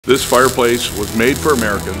This fireplace was made for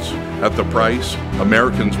Americans at the price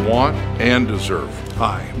Americans want and deserve.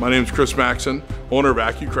 Hi, my name is Chris Maxson, owner of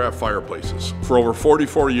Acucraft Fireplaces. For over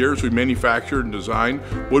 44 years, we manufactured and designed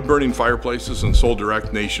wood-burning fireplaces and sold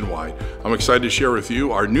direct nationwide. I'm excited to share with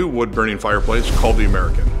you our new wood-burning fireplace called the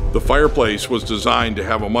American. The fireplace was designed to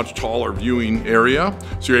have a much taller viewing area,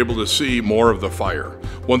 so you're able to see more of the fire.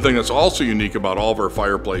 One thing that's also unique about all of our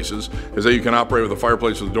fireplaces is that you can operate with the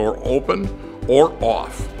fireplace with the door open or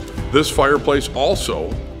off. This fireplace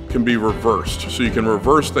also can be reversed, so you can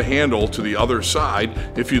reverse the handle to the other side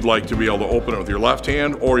if you'd like to be able to open it with your left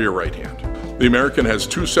hand or your right hand. The American has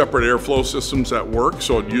two separate airflow systems that work,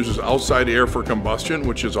 so it uses outside air for combustion,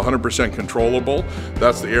 which is 100% controllable.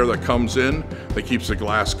 That's the air that comes in, that keeps the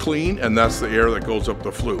glass clean, and that's the air that goes up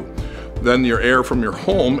the flue. Then your air from your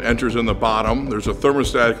home enters in the bottom. There's a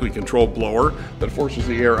thermostatically controlled blower that forces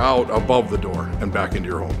the air out above the door and back into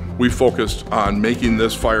your home. We focused on making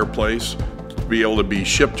this fireplace to be able to be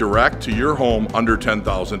shipped direct to your home under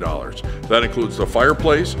 $10,000. That includes the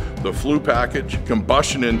fireplace, the flue package,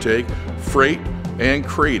 combustion intake, freight, and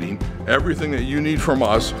crating. Everything that you need from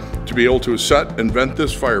us to be able to set and vent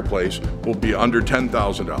this fireplace will be under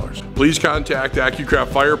 $10,000. Please contact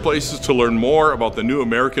Acucraft Fireplaces to learn more about the new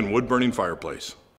American wood-burning fireplace.